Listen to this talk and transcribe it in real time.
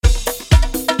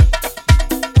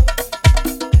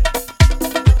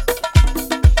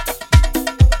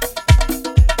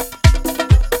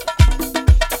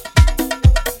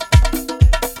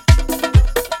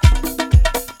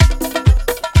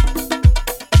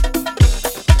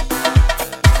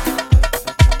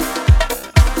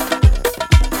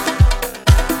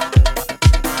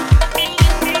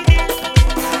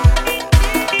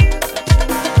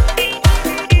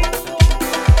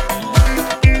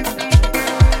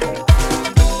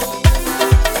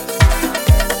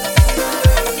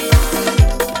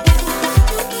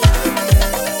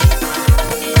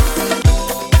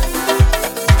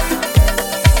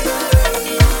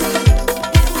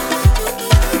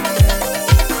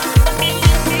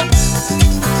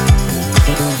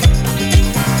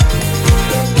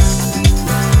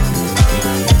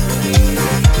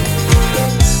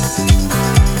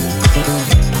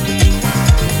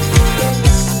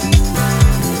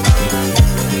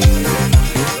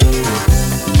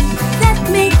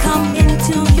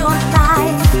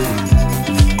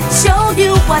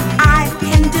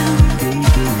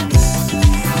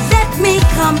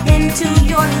come into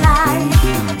your life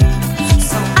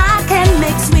so I can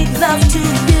make sweet love to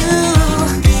you.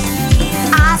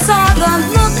 I saw the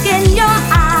look in your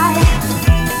eye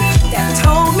that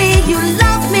told me you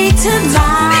love me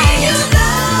tonight.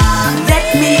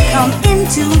 Let me come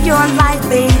into your life,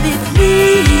 baby,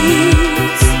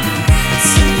 please,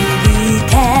 so we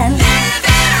can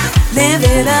live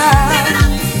it up.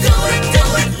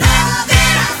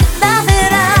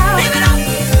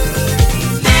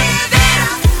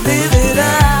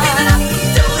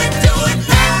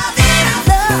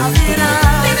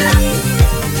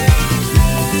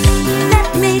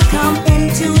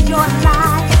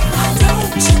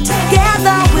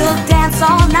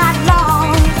 All night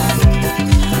long.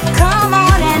 Come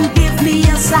on and give me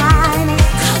a sign.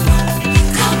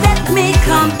 Let me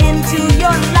come into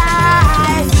your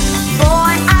life.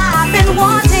 Boy, I've been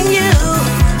wanting you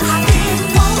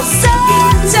for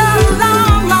such a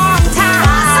long, long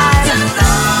time.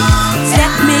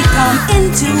 Let me come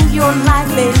into your life,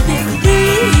 baby,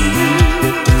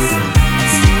 please,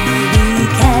 so we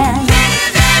can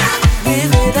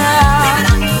live it up.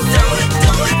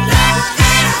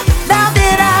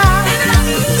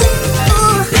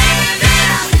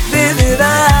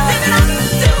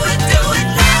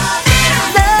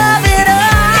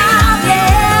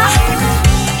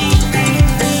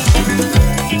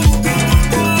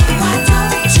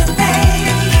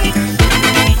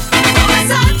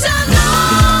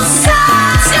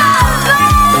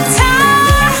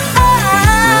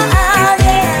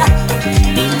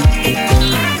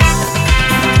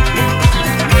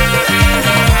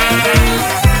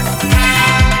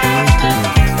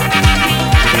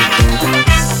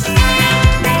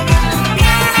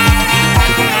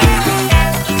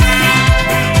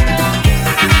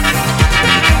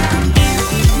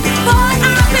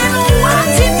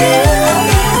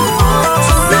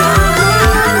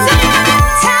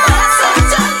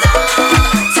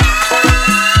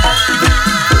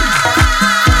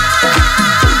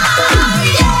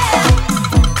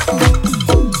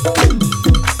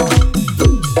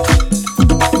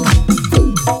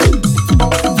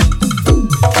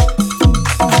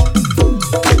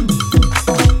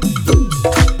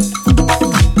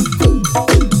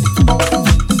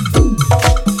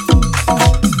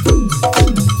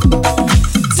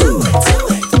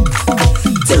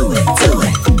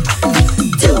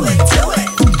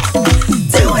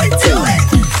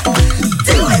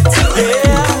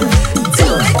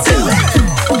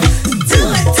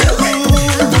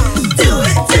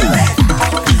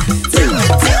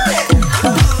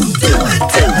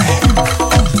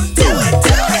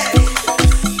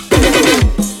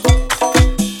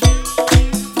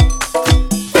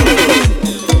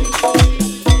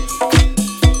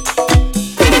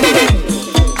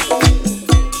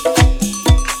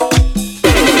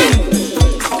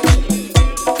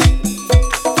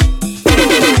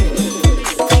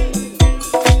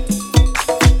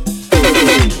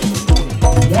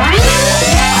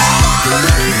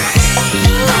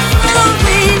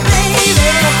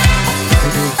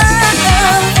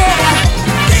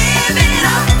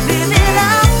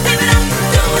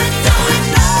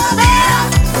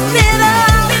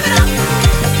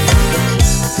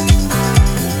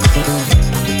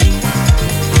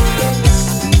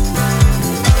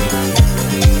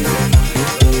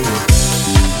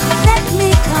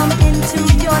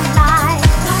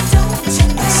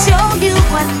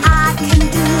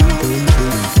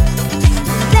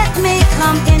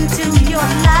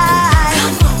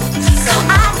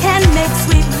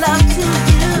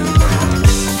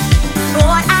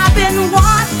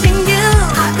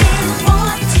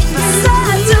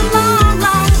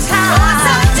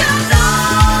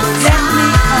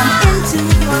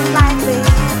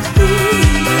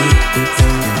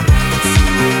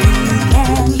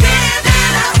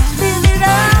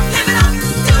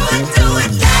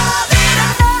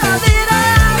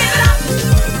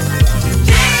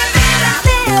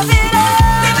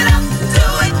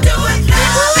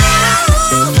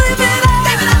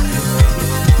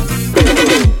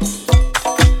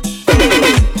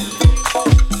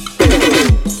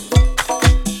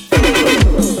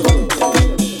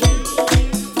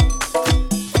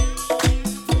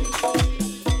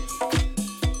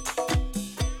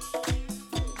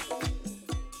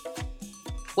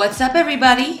 What's up,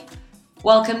 everybody?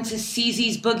 Welcome to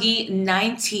CZ's Boogie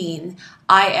 19.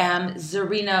 I am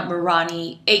Zarina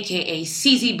Marani, aka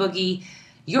CZ Boogie,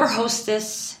 your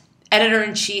hostess,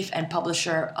 editor-in-chief, and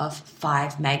publisher of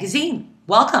Five Magazine.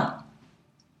 Welcome.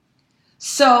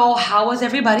 So, how was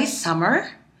everybody's summer?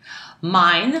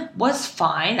 Mine was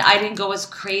fine. I didn't go as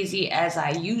crazy as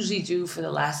I usually do for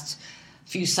the last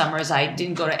few summers, I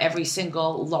didn't go to every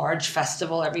single large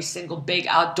festival, every single big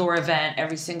outdoor event,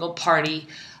 every single party.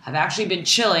 I've actually been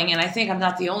chilling, and I think I'm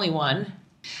not the only one.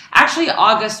 Actually,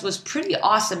 August was pretty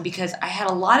awesome because I had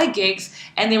a lot of gigs,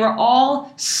 and they were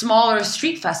all smaller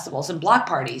street festivals and block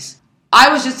parties. I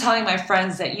was just telling my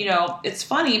friends that, it's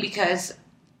funny because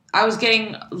I was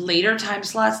getting later time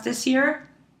slots this year.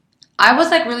 I was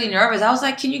like really nervous. I was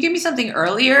like, can you give me something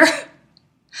earlier?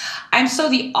 I'm so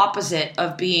the opposite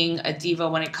of being a diva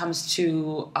when it comes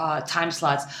to time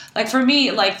slots. Like for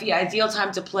me, like the ideal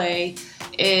time to play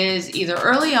is either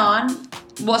early on,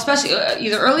 well, especially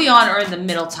either early on or in the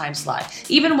middle time slot.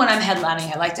 Even when I'm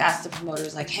headlining, I like to ask the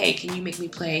promoters, like, hey, can you make me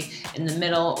play in the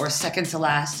middle or second to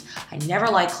last? I never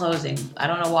like closing. I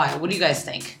don't know why. What do you guys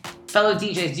think? Fellow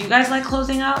DJs, do you guys like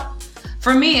closing out?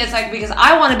 For me, it's like because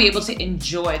I want to be able to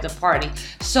enjoy the party.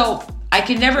 So I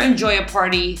can never enjoy a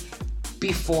party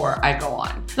before I go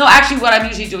on. No, actually what I'm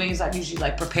usually doing is I'm usually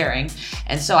like preparing.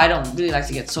 And so I don't really like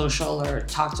to get social or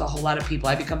talk to a whole lot of people.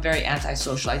 I become very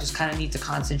antisocial. I just kind of need to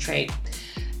concentrate.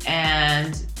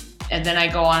 And then I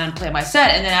go on and play my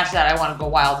set. And then after that, I want to go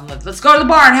wild and let's go to the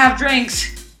bar and have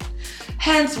drinks.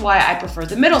 Hence why I prefer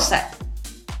the middle set.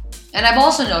 And I've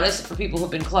also noticed for people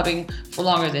who've been clubbing for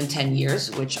longer than 10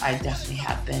 years, which I definitely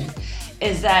have been,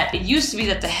 is that it used to be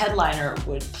that the headliner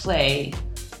would play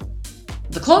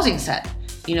the closing set.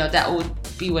 That would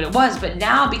be what it was. But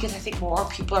now, because I think more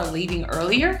people are leaving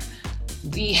earlier,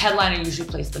 the headliner usually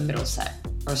plays the middle set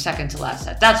or second to last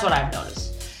set. That's what I've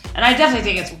noticed. And I definitely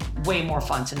think it's way more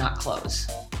fun to not close.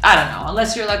 I don't know,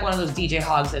 unless you're like one of those DJ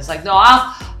hogs that's like, no,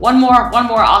 one more,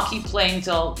 I'll keep playing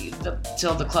till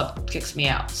the club kicks me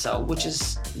out. So, which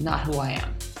is not who I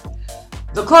am.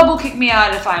 The club will kick me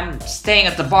out if I'm staying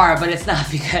at the bar, but it's not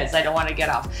because I don't want to get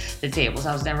off the tables.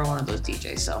 I was never one of those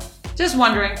DJs, so just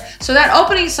wondering. So that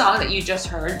opening song that you just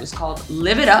heard was called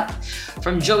Live It Up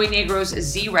from Joey Negro's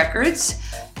Z Records.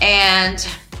 And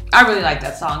I really like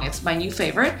that song. It's my new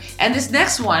favorite. And this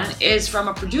next one is from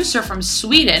a producer from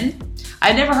Sweden.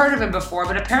 I'd never heard of him before,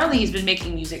 but apparently he's been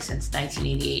making music since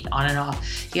 1988, on and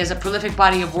off. He has a prolific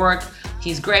body of work.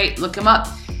 He's great. Look him up.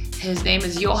 His name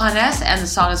is Johannes, and the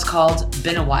song is called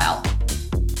Been a While.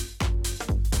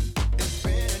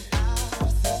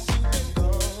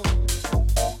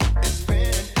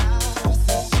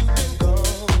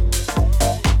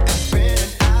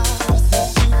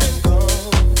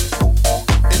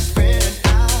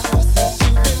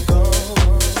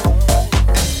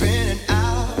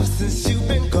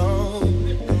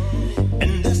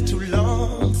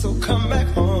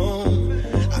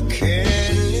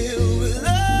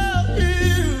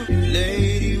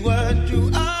 Lady, what do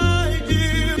I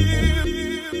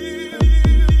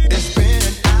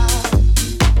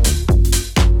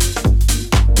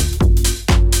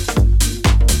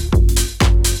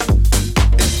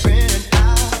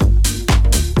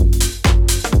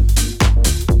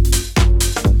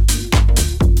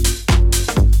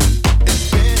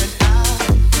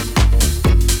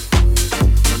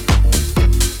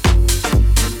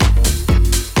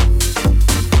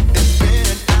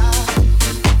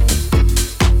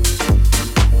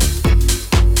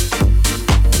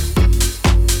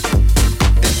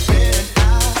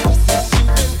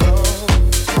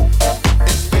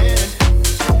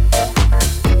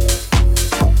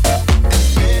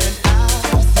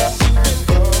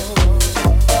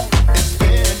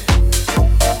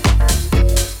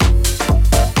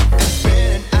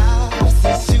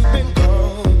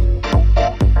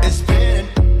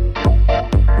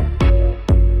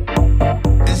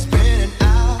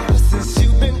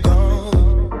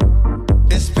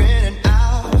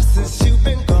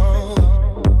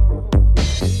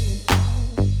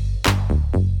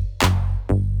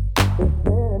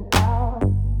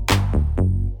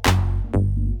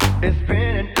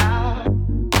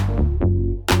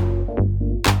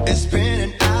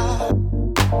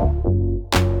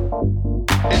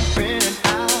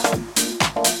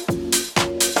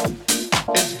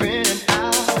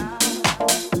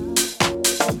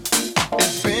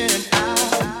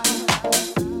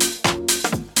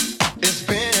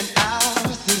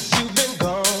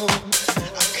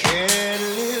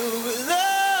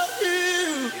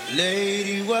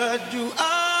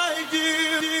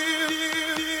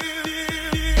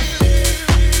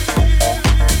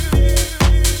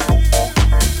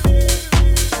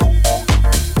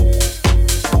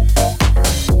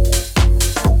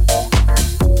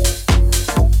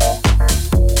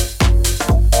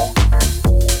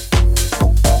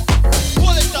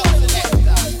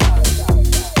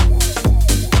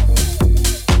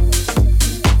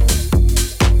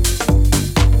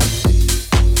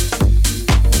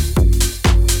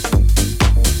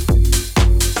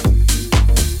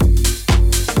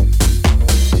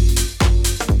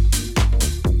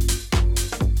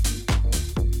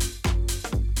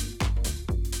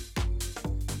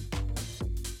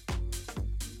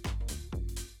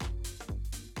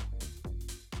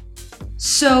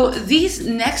So these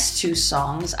next two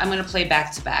songs I'm going to play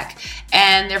back to back,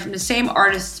 and they're from the same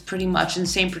artists pretty much and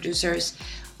same producers.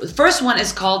 The first one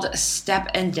is called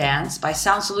Step and Dance by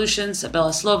Sound Solutions,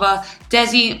 Bella Slova,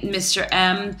 Desi, Mr.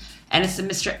 M, and it's the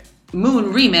Mr.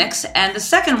 Moon remix. And the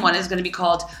second one is going to be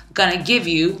called Gonna Give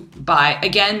You by,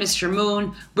 again, Mr.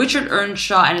 Moon, Richard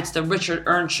Earnshaw, and it's the Richard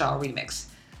Earnshaw remix.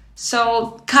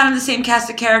 So kind of the same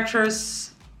cast of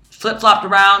characters, flip-flopped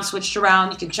around, switched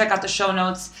around. You can check out the show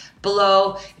notes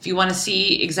below if you want to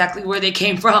see exactly where they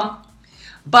came from.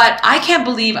 But I can't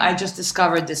believe I just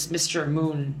discovered this Mr.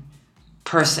 Moon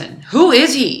person. Who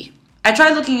is he? I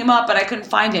tried looking him up, but I couldn't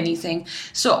find anything.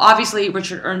 So obviously,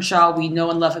 Richard Earnshaw, we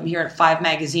know and love him here at Five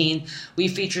Magazine. We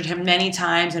featured him many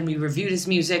times and we reviewed his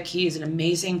music. He is an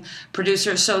amazing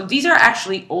producer. So these are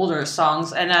actually older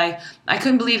songs, and I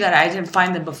couldn't believe that I didn't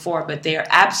find them before, but they are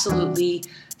absolutely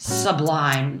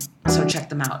sublime. So check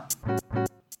them out.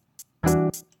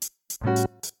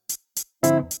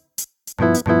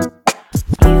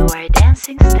 You are a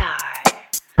dancing star.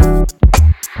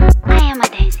 I am a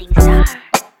dancing star.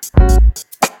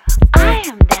 I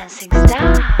am dancing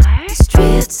star. The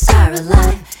streets are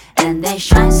alive and they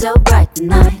shine so bright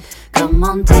tonight. Come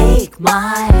on, take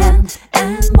my hand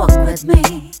and walk with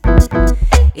me.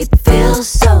 It feels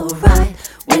so right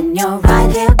when you're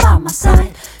right here by my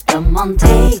side. Come on,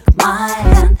 take my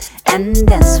hand and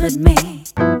dance with me.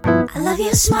 I love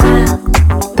your smile,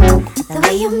 the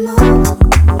way you move.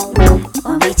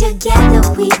 When we together,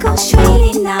 we go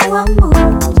straight in our mood.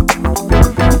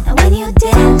 And when you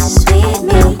dance with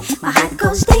me, my heart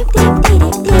goes deep, deep, deep,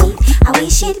 deep, deep. I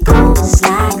wish it goes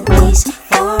like this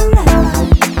forever.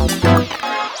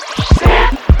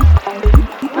 Step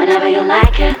whenever you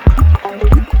like it.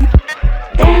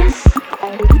 Dance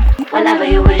whenever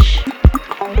you wish.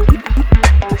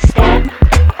 Step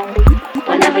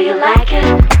whenever you like it.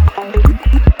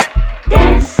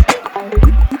 Dance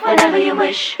whenever you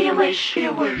wish, you wish,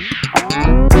 you wish.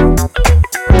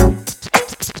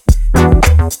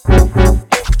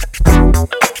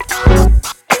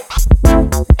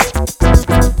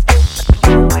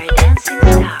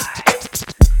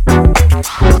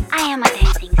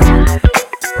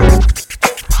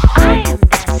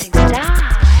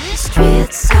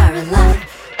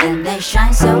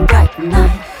 Shine so bright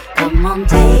tonight. Come on,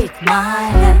 take my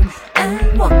hand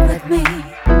and walk with me.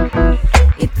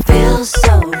 It feels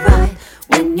so right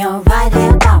when you're right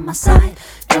here by my side.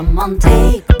 Come on,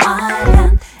 take my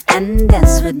hand and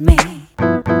dance with me.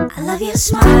 I love your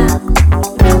smile,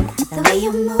 the way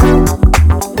you move.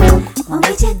 When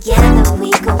we together,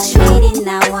 we go straight in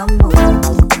our mood.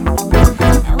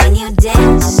 And when you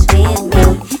dance with me,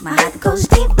 my heart goes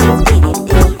deep, deep, deep, deep,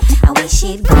 deep. I wish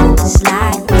it goes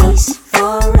like this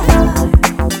forever.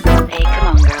 Hey, come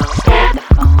on, girl. Step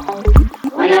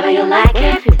whenever you like it.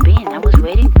 Where have you been? I was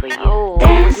waiting for you. Oh,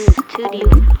 dance studio.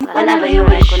 Whenever you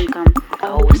wish. Come.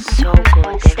 Oh, it was so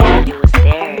good. Everybody was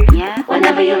there. Yeah.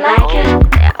 Whenever you like it.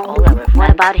 Yeah, all over. What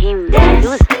about him? Dance. He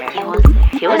was there. He was there.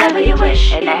 He was whenever there. You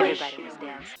wish. And you everybody wish. was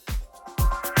dancing.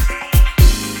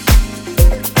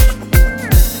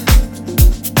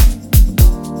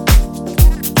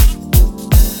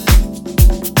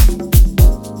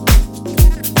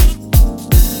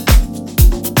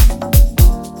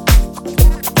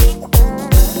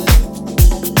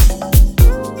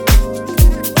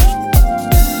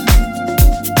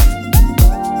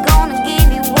 Gonna give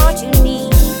you what you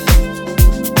need.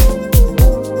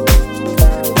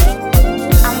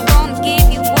 I'm gonna give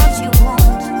you what you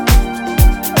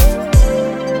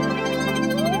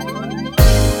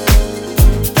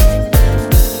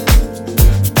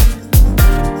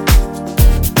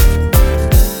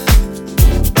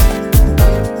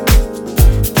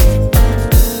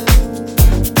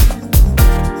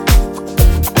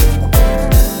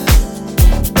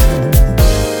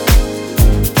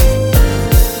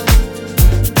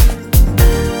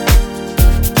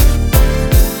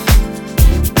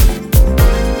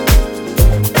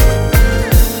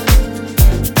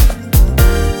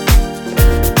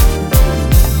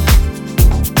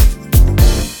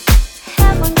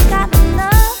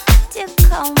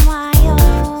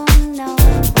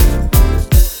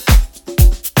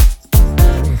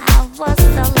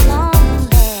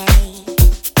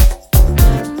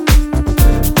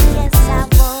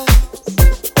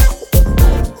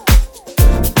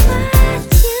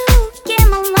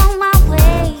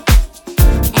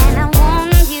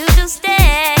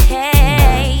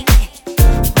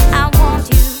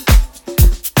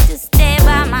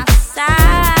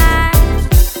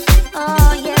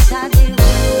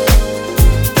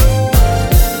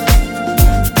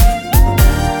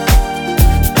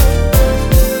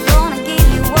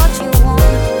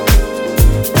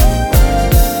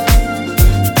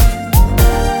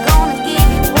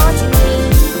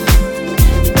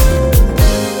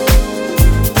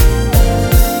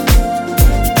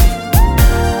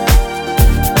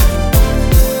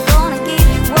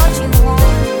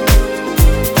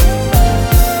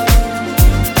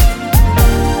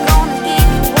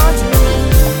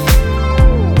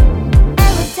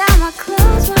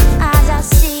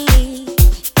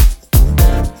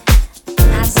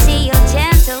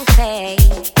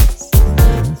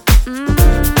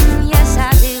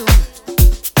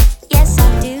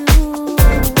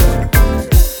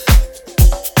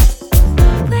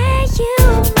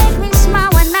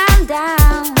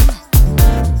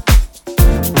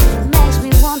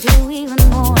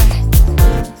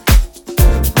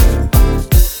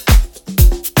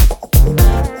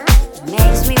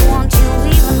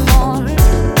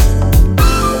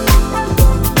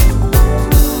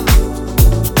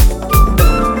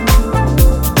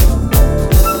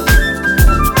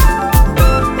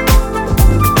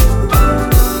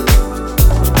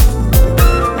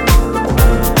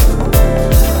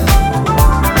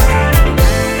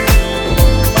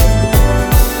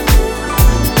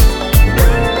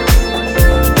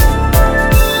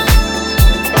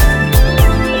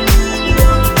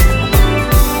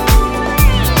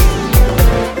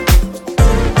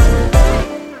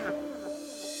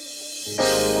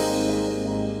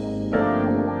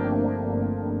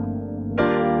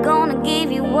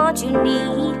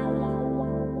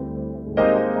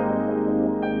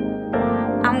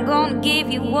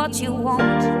give you what you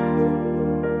want.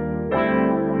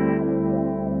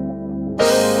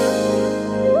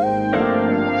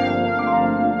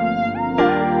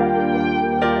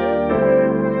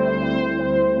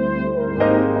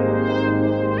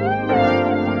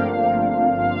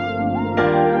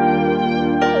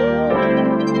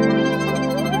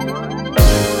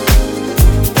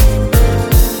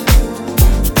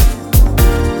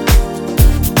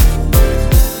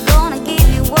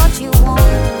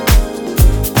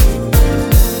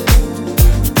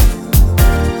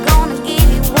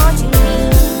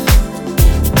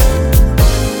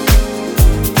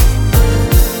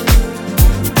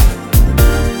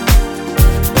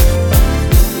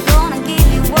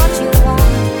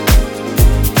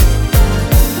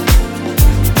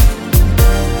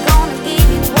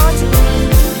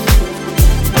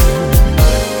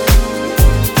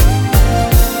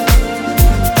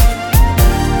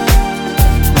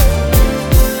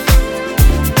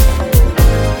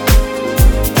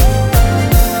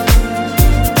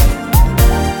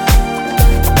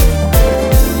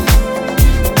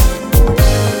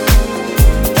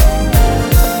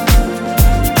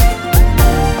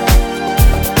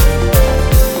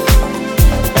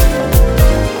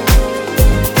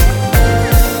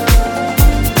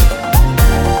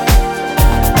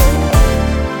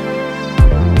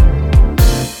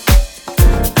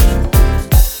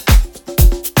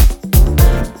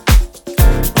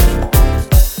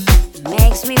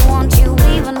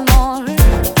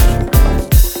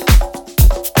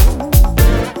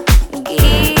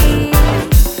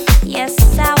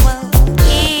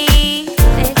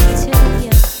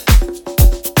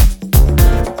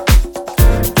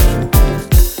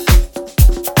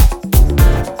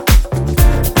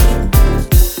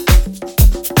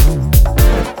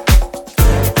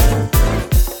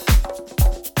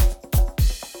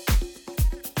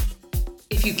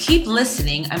 If you keep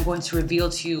listening, I'm going to reveal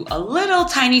to you a little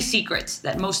tiny secret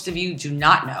that most of you do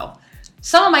not know.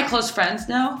 Some of my close friends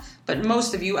know, but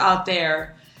most of you out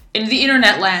there in the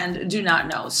internet land do not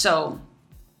know.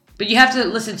 But you have to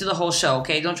listen to the whole show,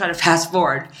 okay? Don't try to fast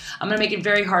forward. I'm going to make it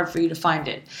very hard for you to find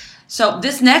it. So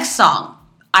this next song,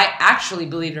 I actually,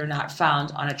 believe it or not,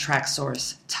 found on a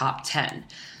Traxsource Top 10.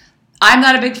 I'm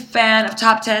not a big fan of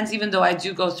Top 10s, even though I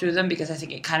do go through them because I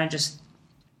think it kind of just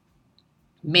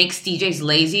makes DJs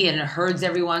lazy and it herds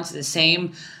everyone to the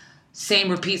same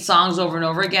repeat songs over and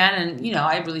over again. And, you know,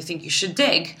 I really think you should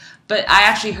dig. But I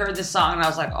actually heard this song and I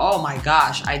was like, oh my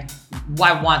gosh, I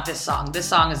want this song. This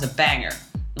song is a banger.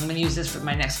 I'm going to use this for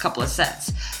my next couple of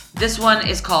sets. This one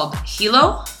is called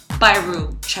Hilo by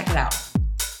Rue. Check it out.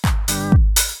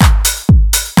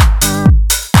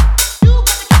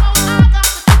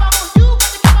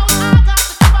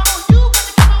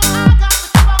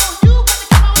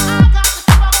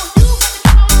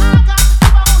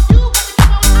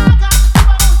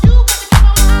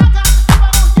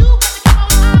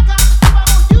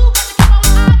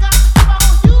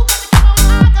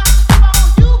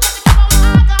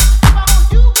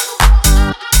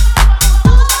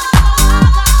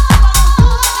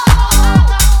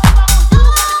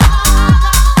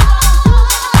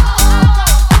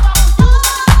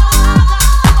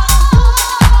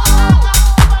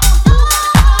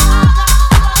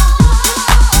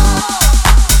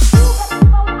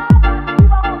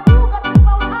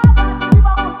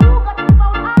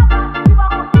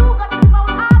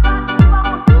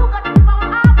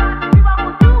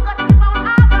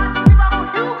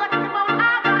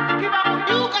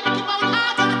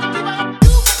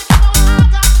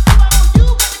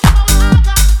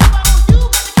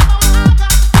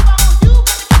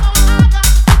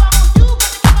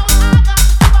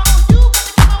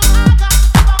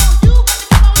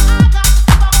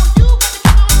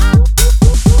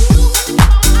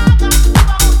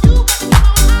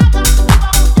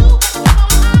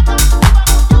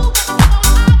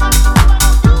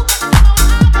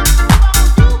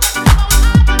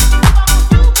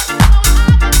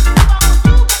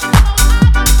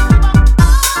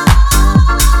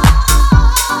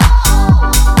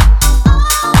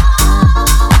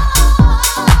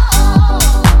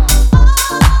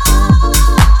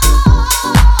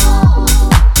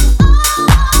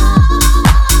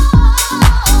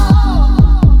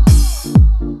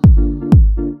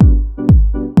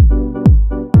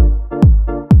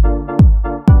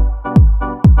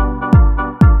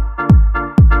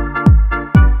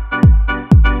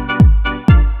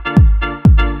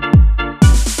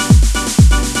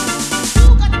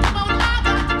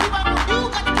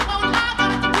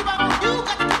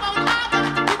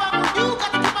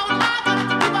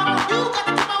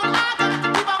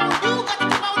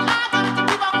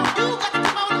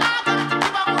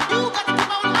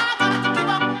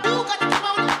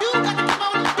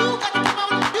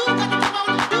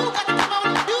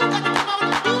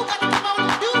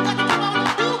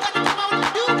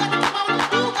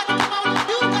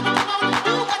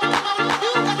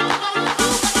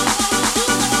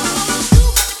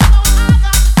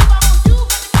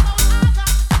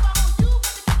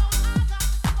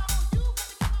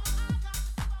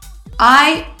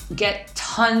 I get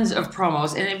tons of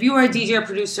promos. And if you are a DJ or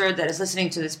producer that is listening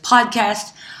to this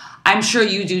podcast, I'm sure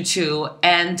you do too.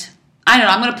 And I don't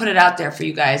know, I'm going to put it out there for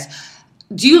you guys.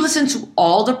 Do you listen to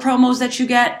all the promos that you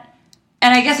get?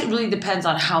 And I guess it really depends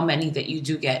on how many that you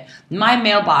do get. My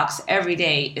mailbox every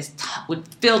day is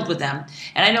filled with them.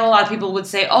 And I know a lot of people would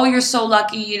say, oh, you're so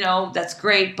lucky, that's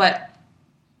great. But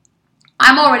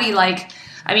I'm already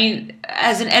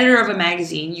as an editor of a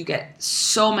magazine, you get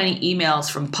so many emails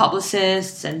from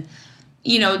publicists and,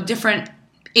 different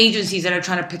agencies that are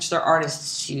trying to pitch their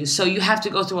artists to you. So you have to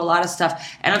go through a lot of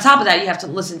stuff. And on top of that, you have to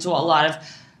listen to a lot of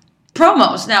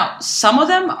promos. Now, some of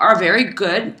them are very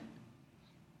good,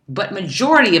 but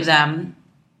majority of them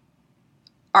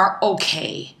are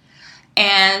okay.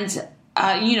 And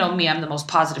you know me, I'm the most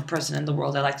positive person in the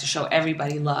world. I like to show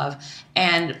everybody love.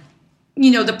 And,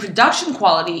 the production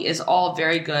quality is all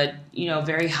very good,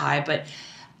 very high. But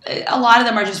a lot of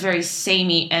them are just very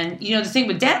samey. And, the thing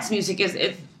with dance music is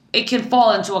it can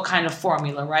fall into a kind of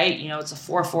formula, right? It's a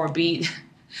 4/4 beat.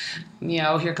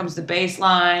 Here comes the bass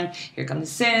line, here come the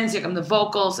synths, here come the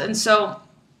vocals. And so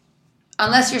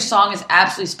unless your song is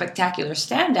absolutely spectacular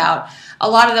standout, a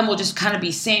lot of them will just kind of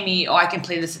be samey. Oh, I can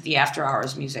play this at the after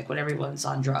hours music when everyone's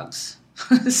on drugs.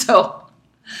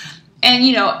 And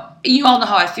you all know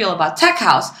how I feel about tech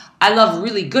house. I love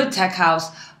really good tech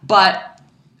house, but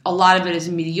a lot of it is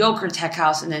mediocre tech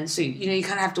house. And then, so, you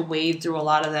kind of have to wade through a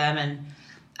lot of them. And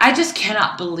I just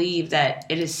cannot believe that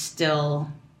it is still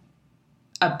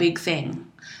a big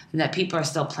thing and that people are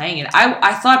still playing it.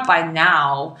 I thought by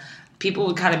now people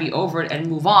would kind of be over it and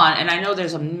move on. And I know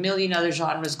there's a million other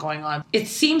genres going on. It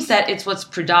seems that it's what's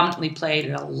predominantly played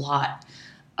at a lot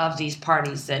of these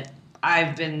parties that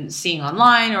I've been seeing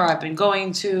online or I've been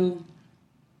going to.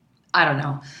 I don't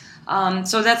know.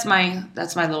 So that's my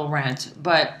little rant.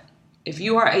 But if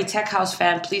you are a tech house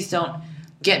fan, please don't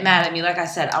get mad at me. Like I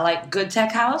said, I like good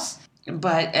tech house.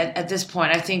 But at this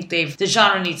point, I think the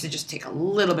genre needs to just take a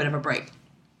little bit of a break.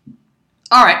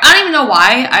 All right, I don't even know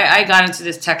why I got into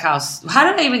this tech house. How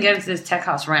did I even get into this tech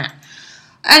house rant?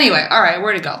 Anyway, all right,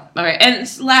 where to go? All right, and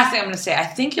last thing I'm going to say, I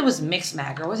think it was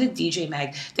Mixmag or was it DJ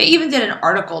Mag? They even did an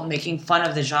article making fun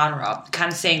of the genre,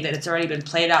 kind of saying that it's already been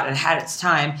played out and had its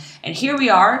time. And here we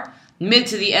are, mid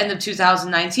to the end of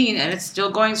 2019, and it's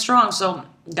still going strong. So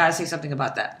gotta say something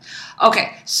about that.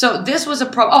 Okay, so this was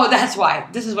a oh, that's why.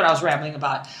 This is what I was rambling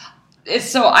about.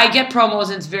 So I get promos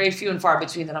and it's very few and far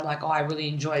between that I'm like, oh, I really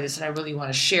enjoy this and I really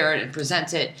want to share it and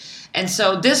present it. And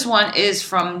so this one is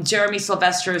from Jeremy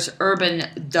Sylvester's Urban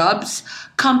Dubs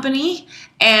Company.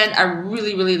 And I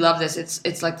really, really love this.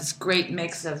 It's like this great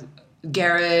mix of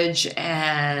garage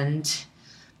and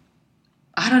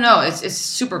I don't know. It's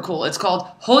super cool. It's called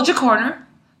Hold Your Corner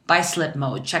by Slip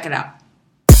Mode. Check it out.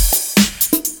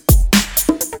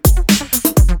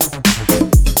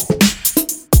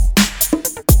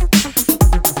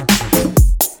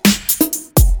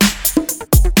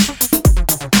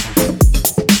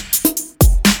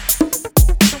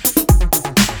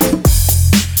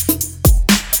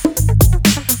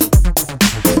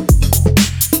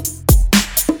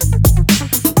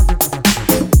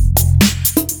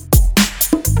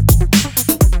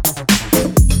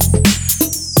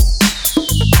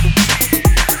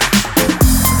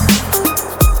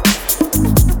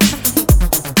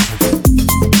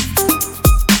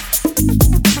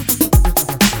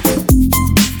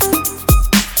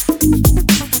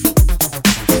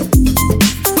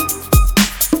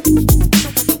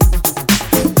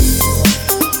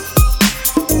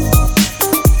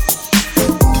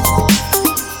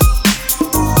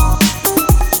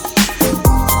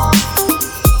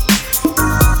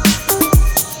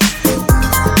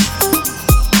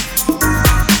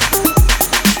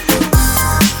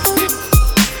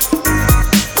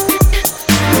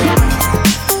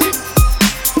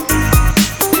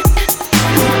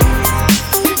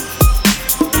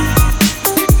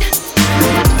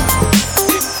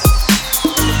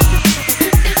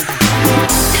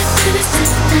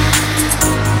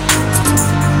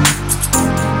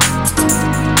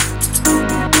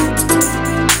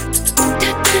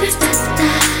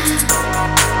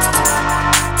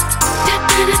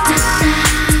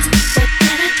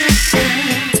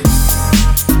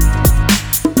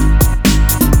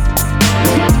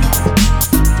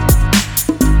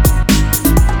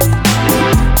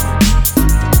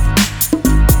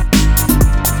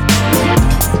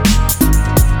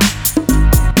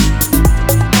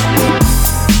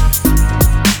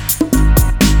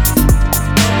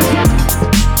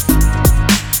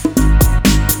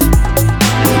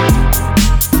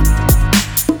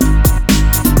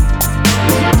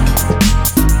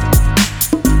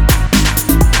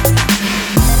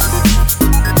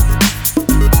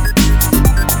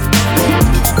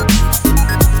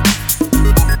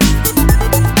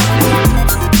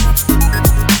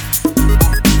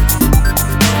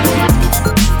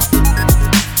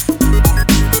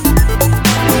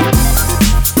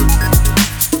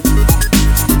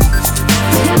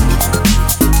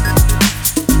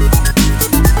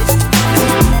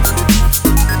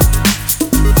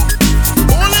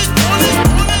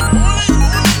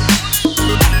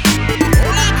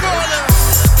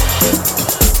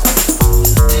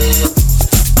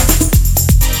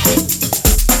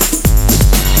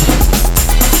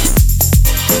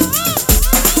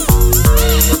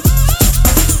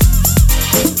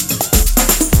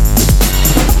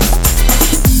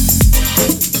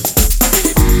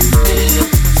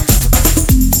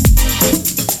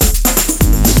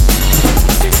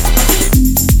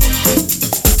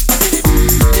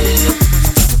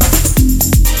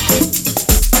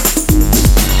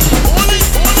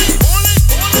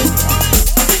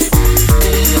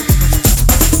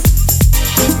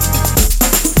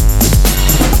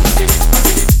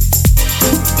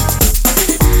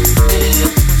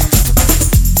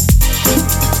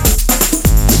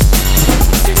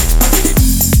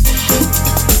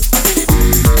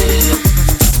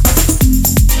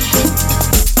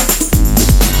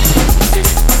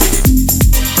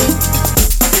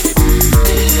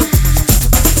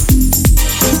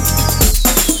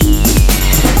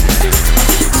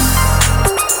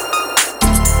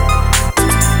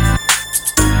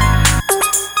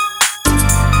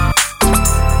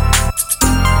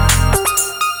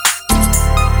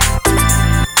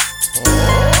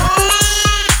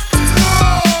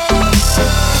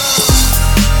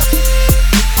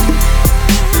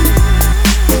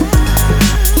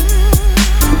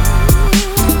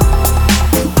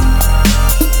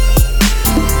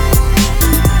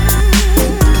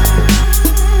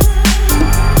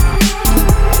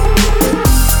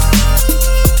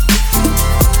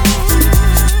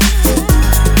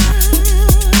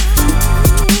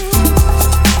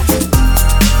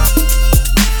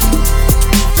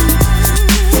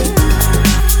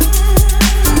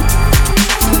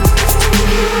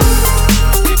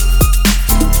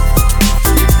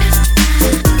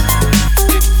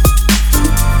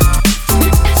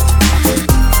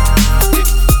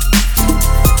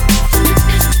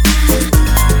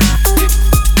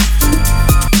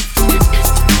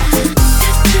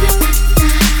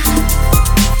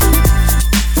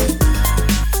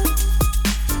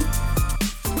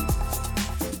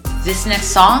 This next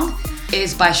song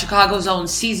is by Chicago's own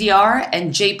CZR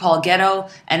and J. Paul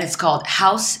Getto, and it's called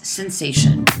House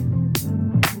Sensation.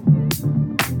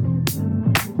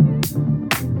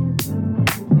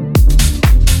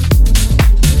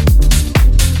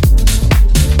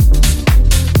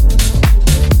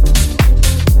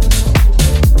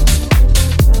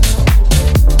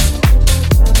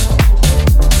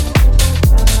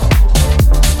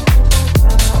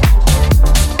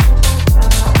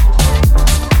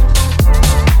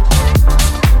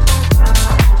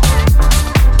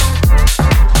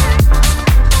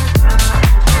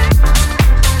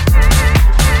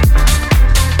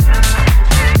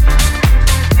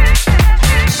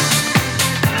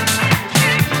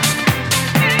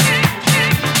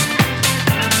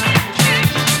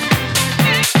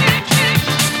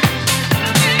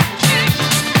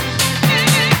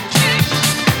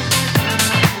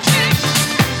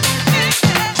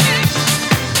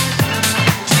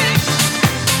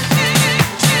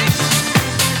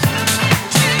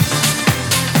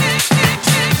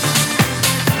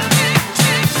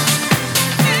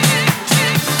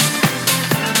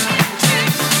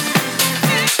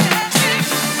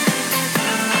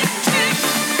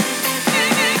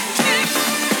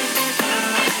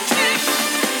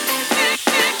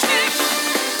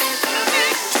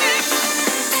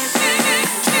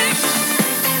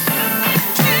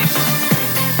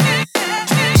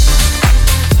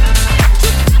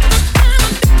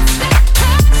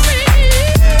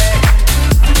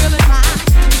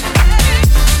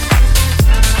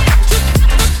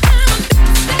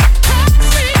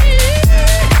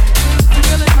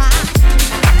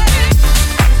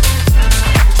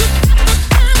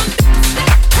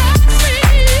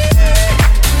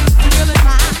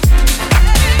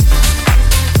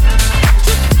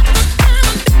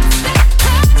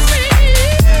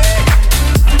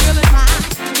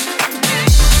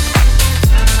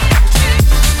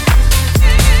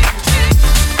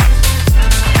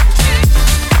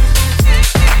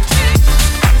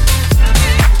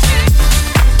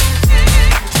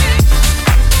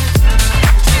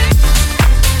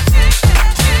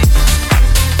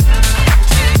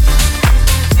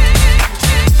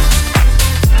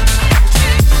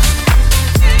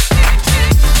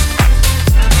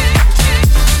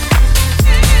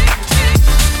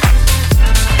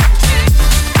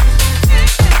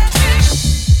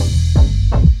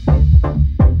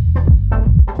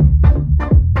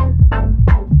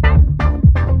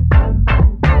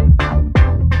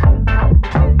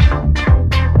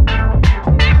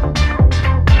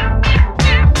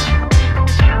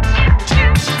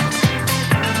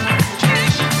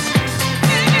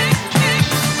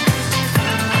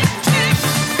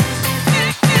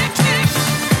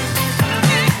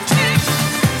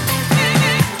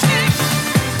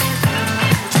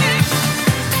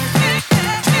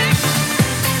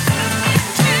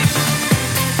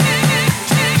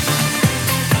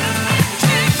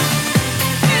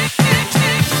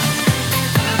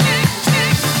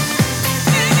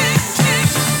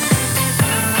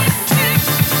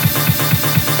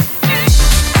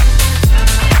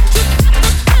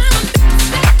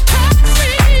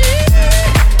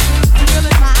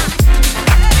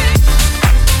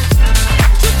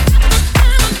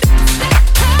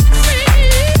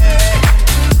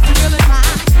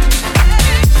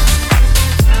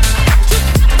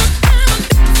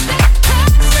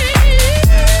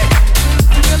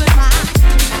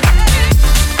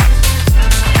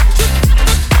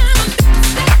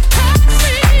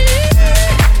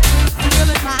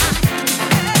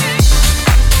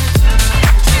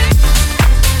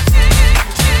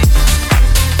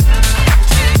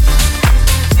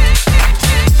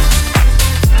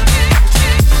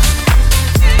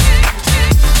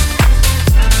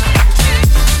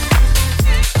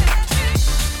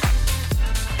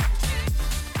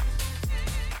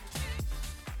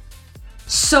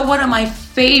 So one of my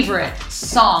favorite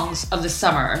songs of the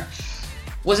summer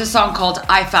was a song called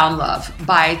I Found Love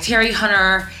by Terry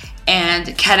Hunter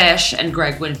and Kadesh and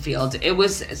Greg Winfield. It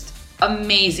was an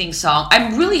amazing song.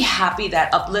 I'm really happy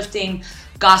that uplifting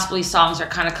gospel-y songs are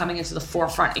kind of coming into the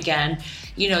forefront again.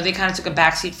 You know, they kind of took a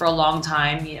backseat for a long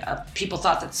time. People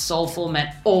thought that soulful meant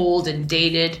old and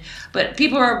dated, but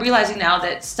people are realizing now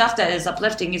that stuff that is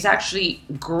uplifting is actually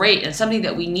great and something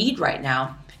that we need right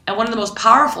now. And one of the most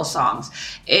powerful songs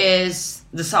is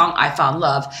the song I Found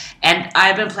Love. And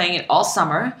I've been playing it all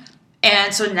summer.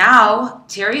 And so now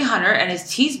Terry Hunter and his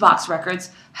Teasbox Records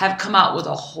have come out with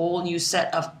a whole new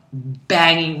set of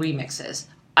banging remixes.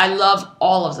 I love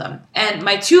all of them. And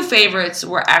my two favorites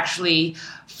were actually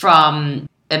from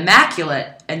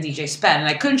Immaculate and DJ Spen. And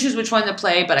I couldn't choose which one to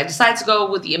play, but I decided to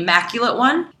go with the Immaculate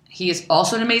one. He is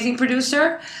also an amazing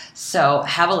producer, so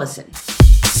have a listen.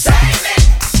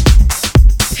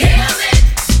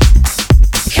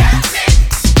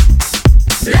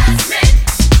 Last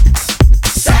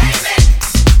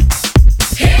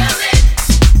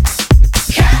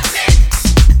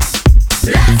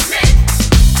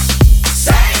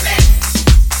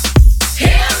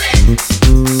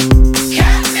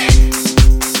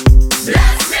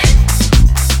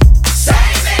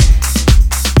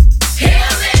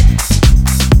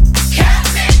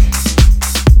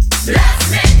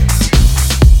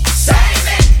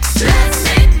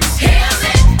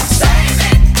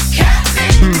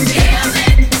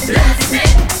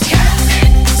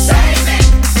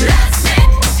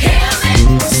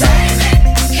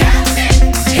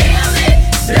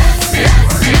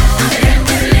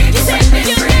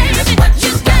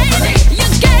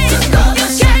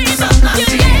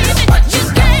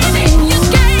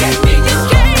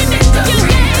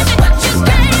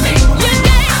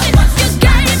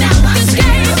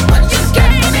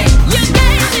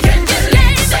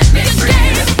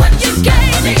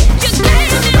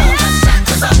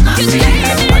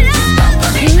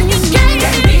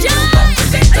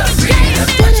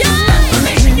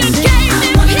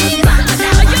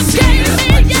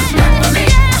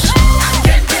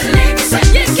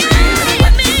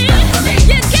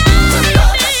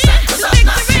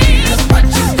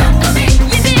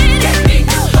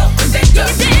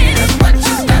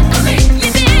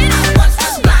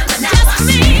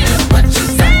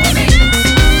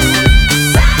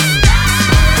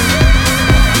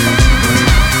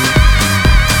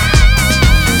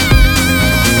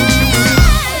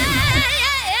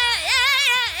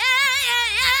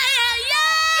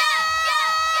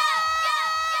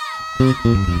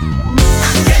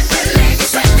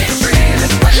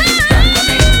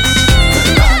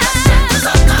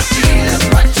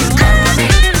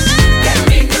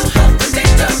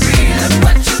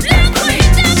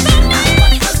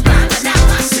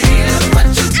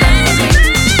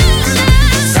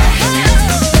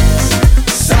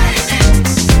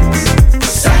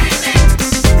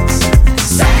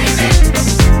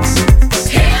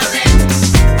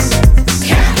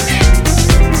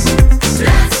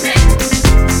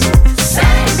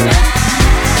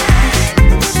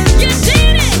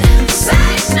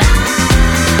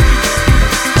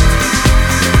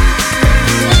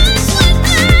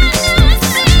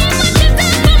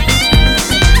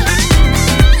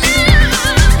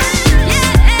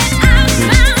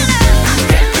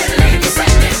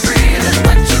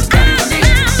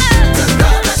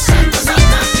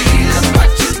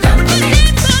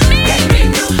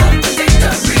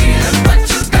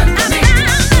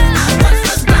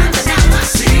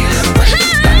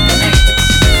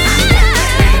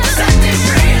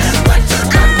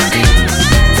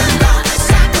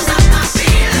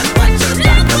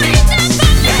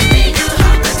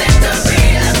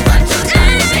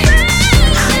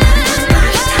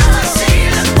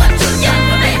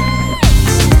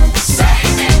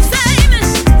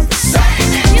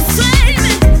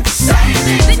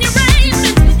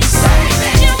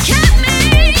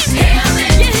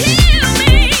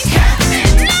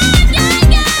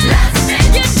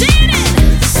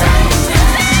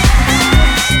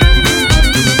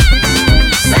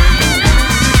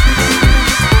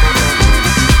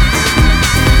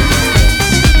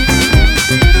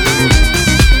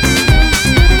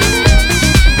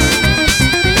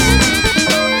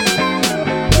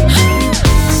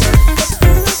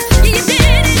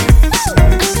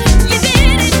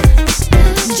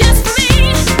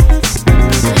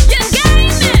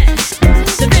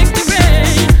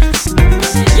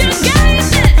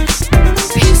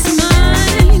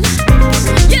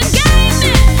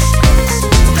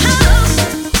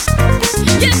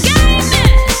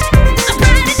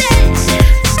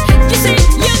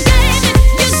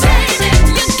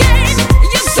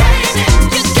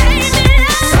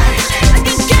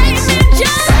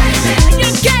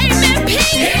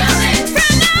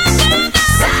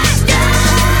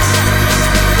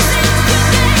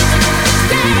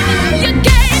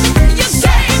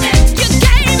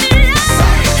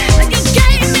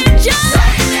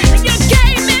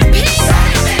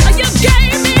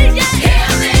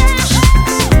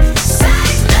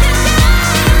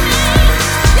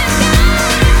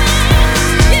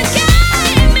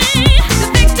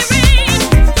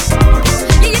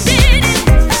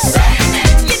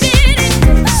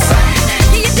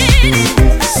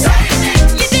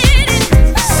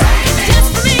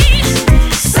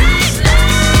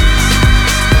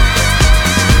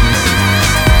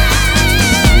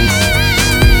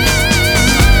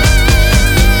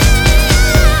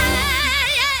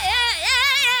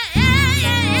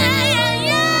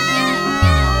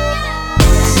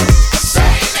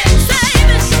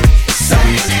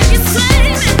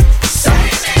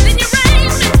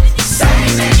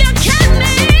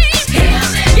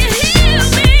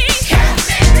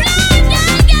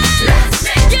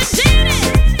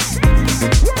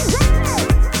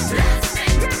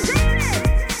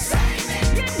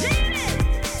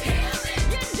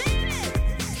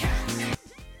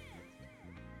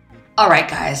All right,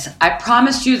 guys, I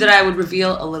promised you that I would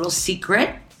reveal a little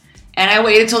secret, and I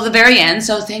waited till the very end,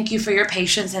 so thank you for your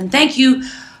patience, and thank you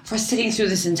for sitting through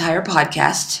this entire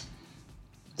podcast.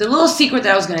 The little secret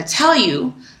that I was going to tell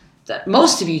you, that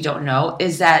most of you don't know,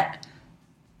 is that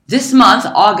this month,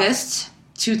 August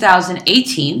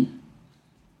 2018,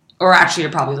 or actually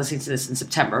you're probably listening to this in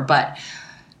September, but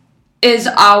is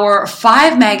our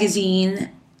 5 Magazine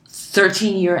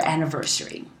 13-year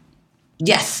anniversary.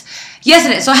 Yes,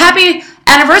 it is. So happy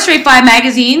anniversary, 5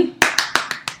 Magazine.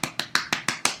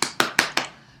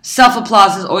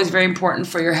 Self-applause is always very important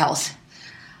for your health.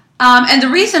 And the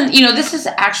reason, this is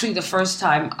actually the first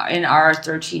time in our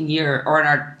 13-year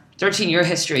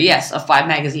history, yes, of 5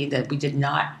 Magazine that we did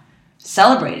not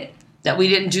celebrate it. That we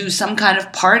didn't do some kind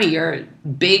of party or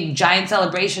big giant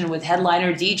celebration with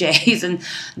headliner DJs and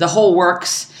the whole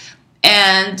works.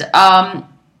 And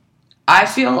I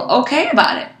feel okay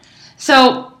about it.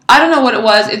 So I don't know what it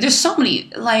was. There's so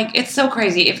many, it's so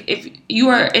crazy. If you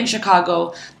are in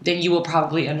Chicago, then you will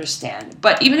probably understand.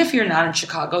 But even if you're not in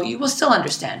Chicago, you will still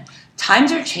understand.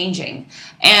 Times are changing.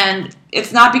 And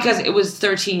it's not because it was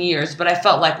 13 years, but I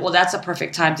felt like, well, that's a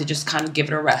perfect time to just kind of give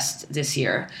it a rest this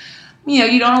year.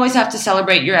 You don't always have to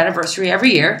celebrate your anniversary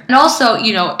every year. And also,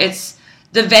 it's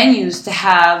the venues to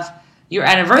have your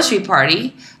anniversary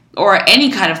party or any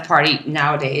kind of party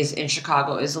nowadays in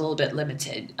Chicago is a little bit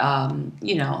limited.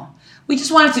 We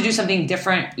just wanted to do something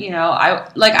different.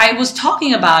 I was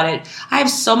talking about it. I have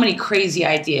so many crazy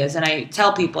ideas, and I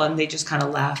tell people, and they just kind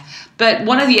of laugh. But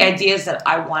one of the ideas that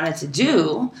I wanted to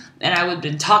do, and I had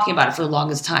been talking about it for the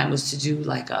longest time, was to do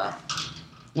like a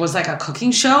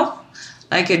cooking show.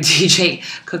 Like a DJ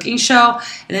cooking show.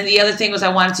 And then the other thing was I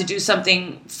wanted to do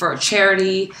something for a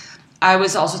charity. I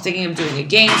was also thinking of doing a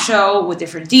game show with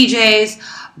different DJs.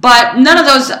 But none of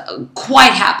those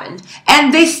quite happened.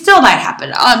 And they still might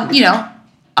happen. I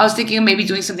was thinking of maybe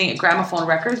doing something at Gramophone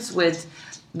Records with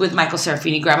Michael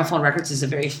Serafini. Gramophone Records is a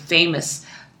very famous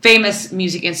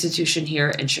music institution here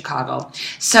in Chicago.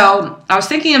 So I was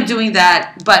thinking of doing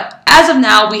that, but as of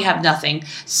now, we have nothing.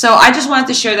 So I just wanted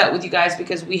to share that with you guys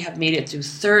because we have made it through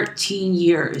 13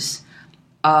 years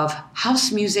of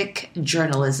house music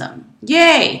journalism.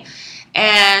 Yay!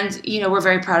 And, we're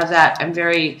very proud of that. I'm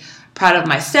very proud of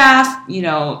my staff.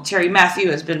 Terry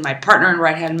Matthew has been my partner and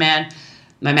right-hand man,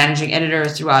 my managing editor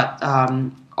throughout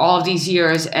all of these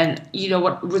years. And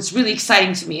what's really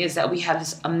exciting to me is that we have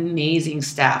this amazing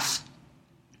staff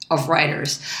of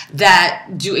writers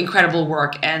that do incredible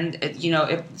work. And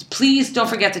please don't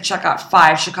forget to check out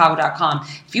 5chicago.com.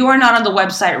 If you are not on the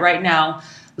website right now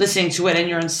listening to it and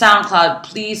you're on SoundCloud,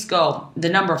 please go the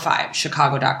number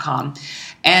 5chicago.com.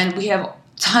 And we have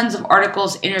tons of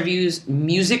articles, interviews,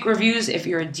 music reviews. If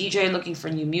you're a DJ looking for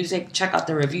new music, check out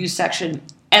the review section.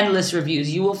 Endless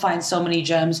reviews. You will find so many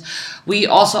gems. We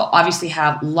also obviously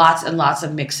have lots and lots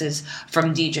of mixes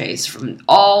from DJs from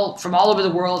all over the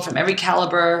world, from every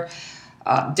caliber,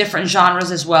 different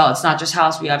genres as well. It's not just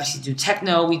house. We obviously do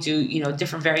techno. We do,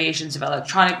 different variations of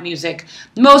electronic music,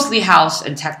 mostly house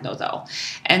and techno though.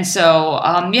 And so,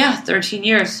 13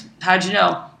 years. How'd you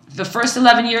know? The first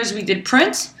 11 years we did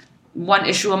print, 1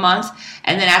 issue a month,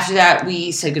 and then after that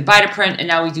we said goodbye to print, and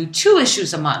now we do 2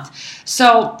 issues a month.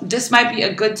 So this might be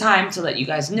a good time to let you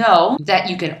guys know that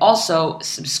you can also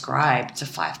subscribe to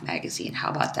 5 Magazine. How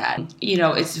about that?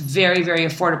 It's very, very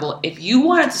affordable. If you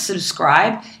wanted to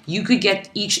subscribe, you could get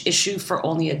each issue for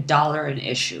only $1 an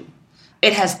issue.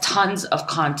 It has tons of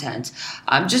content.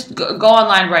 Just go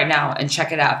online right now and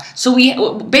check it out. So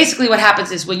basically what happens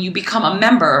is when you become a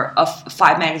member of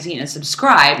 5 Magazine and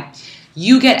subscribe,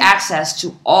 you get access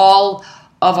to all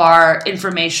of our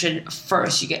information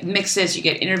first. You get mixes, you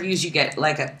get interviews, you get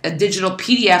like a digital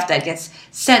PDF that gets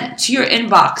sent to your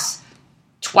inbox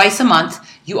twice a month.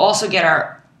 You also get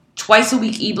our twice a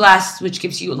week e-blasts, which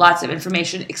gives you lots of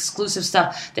information, exclusive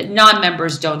stuff that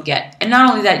non-members don't get. And not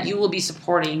only that, you will be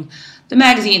supporting the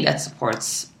magazine that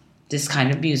supports this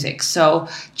kind of music. So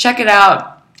check it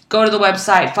out. Go to the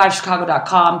website,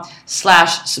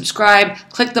 5chicago.com/subscribe.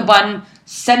 Click the button.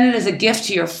 Send it as a gift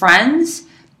to your friends,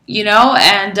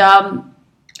 and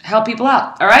help people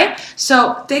out, all right?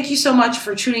 So thank you so much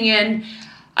for tuning in.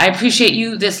 I appreciate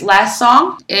you. This last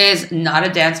song is not a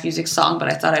dance music song,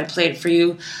 but I thought I'd play it for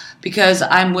you because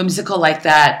I'm whimsical like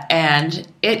that. And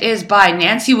it is by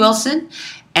Nancy Wilson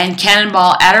and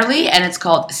Cannonball Adderley, and it's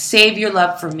called Save Your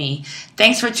Love for Me.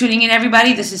 Thanks for tuning in,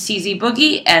 everybody. This is CZ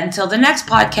Boogie. Until the next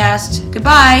podcast,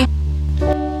 goodbye.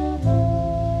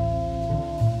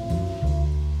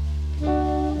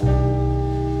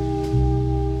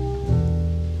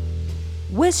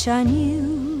 Wish I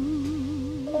knew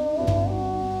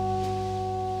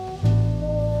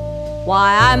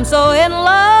why I'm so in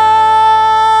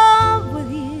love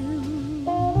with you.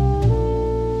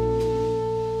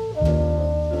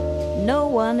 No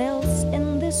one else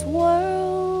in this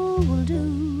world will do.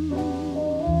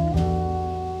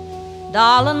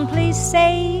 Darling, please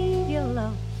save your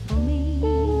love for me.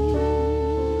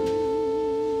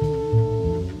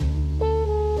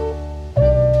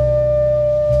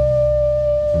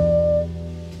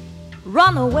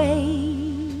 Run away.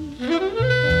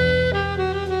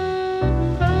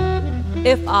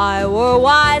 If I were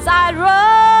wise, I'd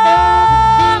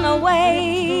run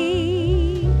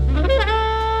away.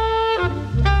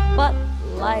 But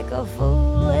like a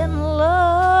fool in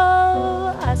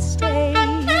love, I stay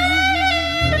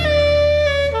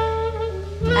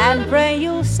and pray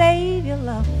you'll save your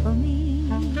love for me.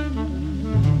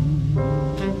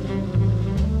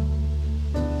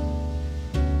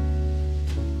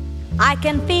 I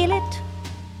can feel it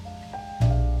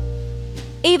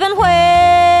even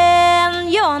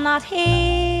when you're not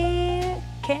here,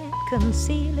 can't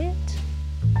conceal it.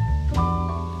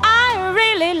 I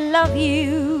really love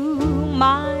you,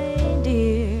 my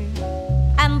dear,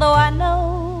 and though I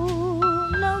know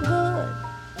no good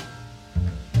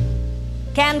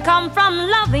can come from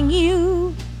loving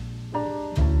you,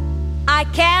 I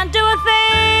can't do a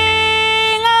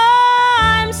thing. Oh,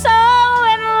 I'm so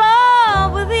in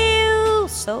love with you.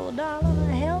 So darling,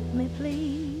 help me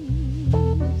please.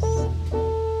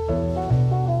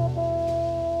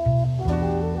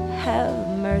 Have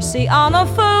mercy on a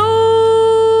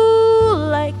fool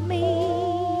like me.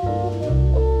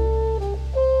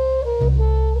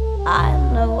 I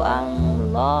know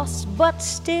I'm lost, but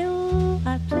still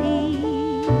I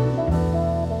plead.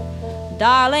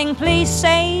 Darling, please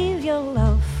say